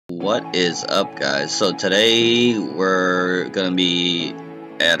What is up, guys? So today we're gonna be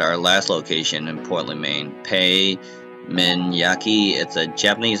at our last location in Portland, Maine, Pai Men Miyake. It's a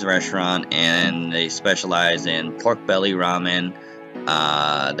Japanese restaurant and they specialize in pork belly ramen.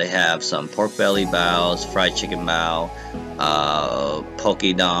 They have some pork belly baos, fried chicken bao,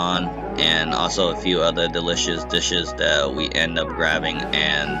 poke don, and also a few other delicious dishes that we end up grabbing.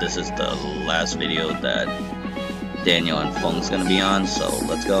 And this is the last video that Daniel and Feng's gonna be on, so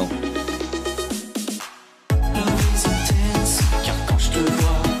let's go.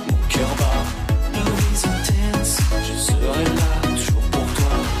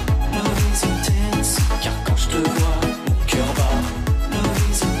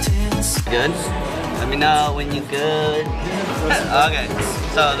 Good? Let me know when you're good. Okay,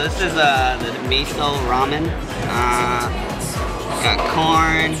 so this is the miso ramen. Got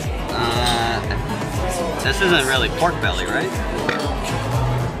corn. This isn't really pork belly, right?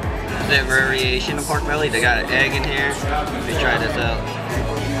 Is it variation of pork belly? They got an egg in here. Let me try this out.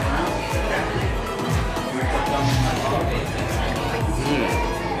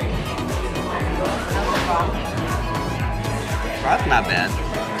 That's not bad.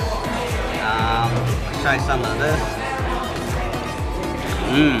 Let's try some of this.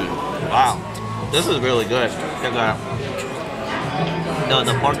 Wow. This is really good. Check it out.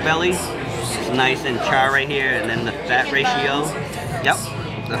 The pork belly. Nice and char right here, and then the fat ratio. Yep,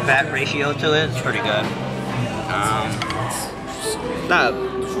 the fat ratio to it is pretty good. It's not a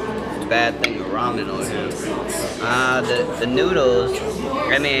bad thing of ramen over here. The noodles,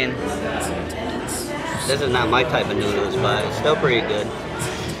 I mean, this is not my type of noodles, but it's still pretty good.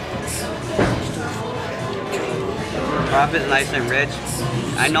 Broth is nice and rich.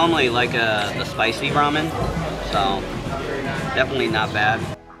 I normally like the spicy ramen, so definitely not bad.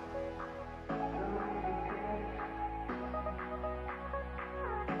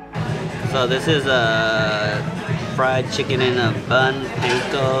 So this is a fried chicken in a bun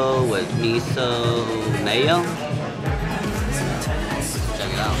panko with miso mayo. Check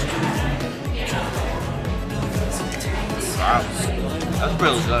it out. Wow, that's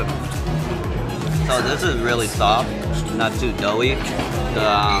really good. So this is really soft, not too doughy.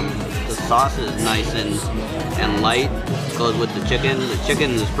 The sauce is nice and light. Goes with the chicken. The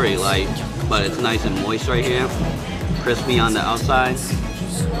chicken is pretty light, but it's nice and moist right here. Crispy on the outside.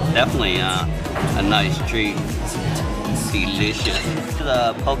 Definitely a nice treat. Delicious.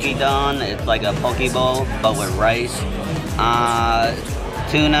 The poke don, it's like a poke bowl, but with rice,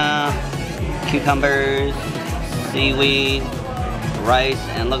 tuna, cucumbers, seaweed, rice,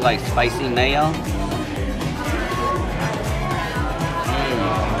 and look like spicy mayo.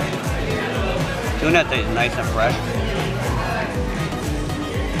 Tuna tastes nice and fresh.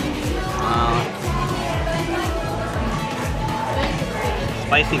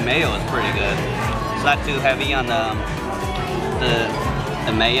 Spicy mayo is pretty good. It's not too heavy on the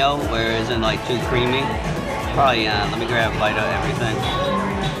mayo, where it isn't like too creamy. Probably, let me grab a bite of everything.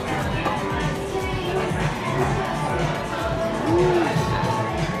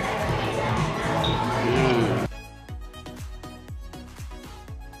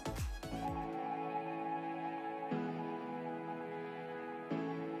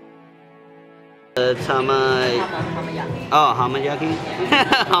 Hamayaki?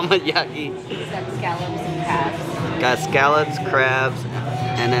 Hamayaki. Got scallops and crabs. Got scallops, crabs,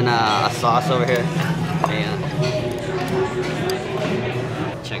 and then a sauce over here. Yeah.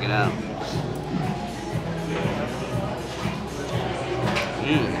 Check it out.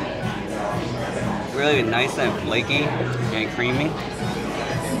 Really nice and flaky and creamy.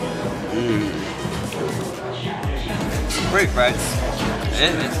 Pretty fresh.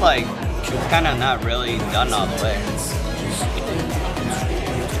 It's like, it's kind of not really done all the way.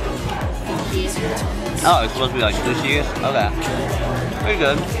 Oh, it's supposed to be like sushi? Okay. Pretty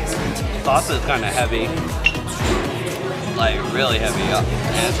good. Sauce is kind of heavy. Like, really heavy.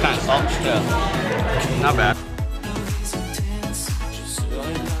 And it's kind of salty too. Not bad.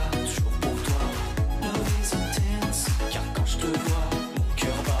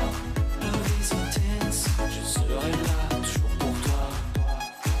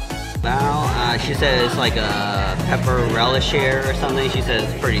 Now, she said it's like a pepper relish here or something. She said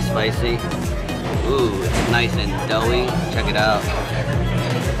it's pretty spicy. Ooh, it's nice and doughy. Check it out.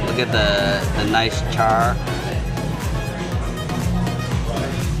 Look at the nice char.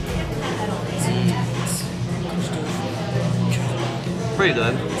 Pretty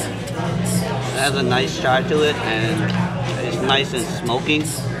good. It has a nice char to it, and it's nice and smoky.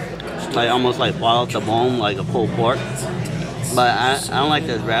 Like almost like fall off the bone, like a pulled pork. But I don't like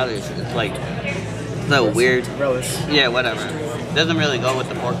this relish. It's like, it's a weird relish. Yeah, whatever. doesn't really go with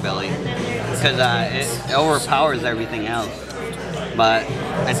the pork belly because it overpowers everything else. But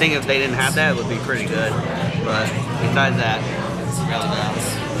I think if they didn't have that, it would be pretty good. But besides that,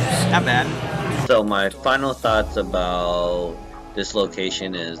 really not bad. So my final thoughts about this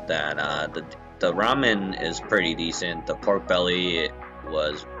location is that the ramen is pretty decent. The pork belly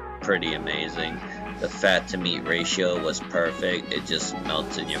was pretty amazing. The fat to meat ratio was perfect. It just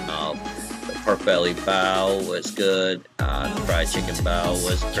melts in your mouth. The pork belly bao was good. The fried chicken bao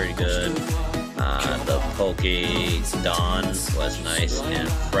was pretty good. The poke don was nice and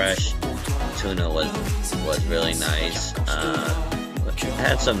fresh. Tuna was really nice. It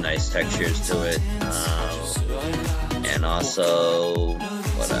had some nice textures to it. And also,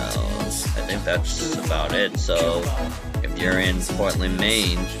 what else? I think that's about it. So, if you're in Portland,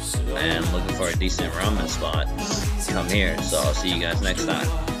 Maine, and looking for a decent ramen spot, come here. So I'll see you guys next time.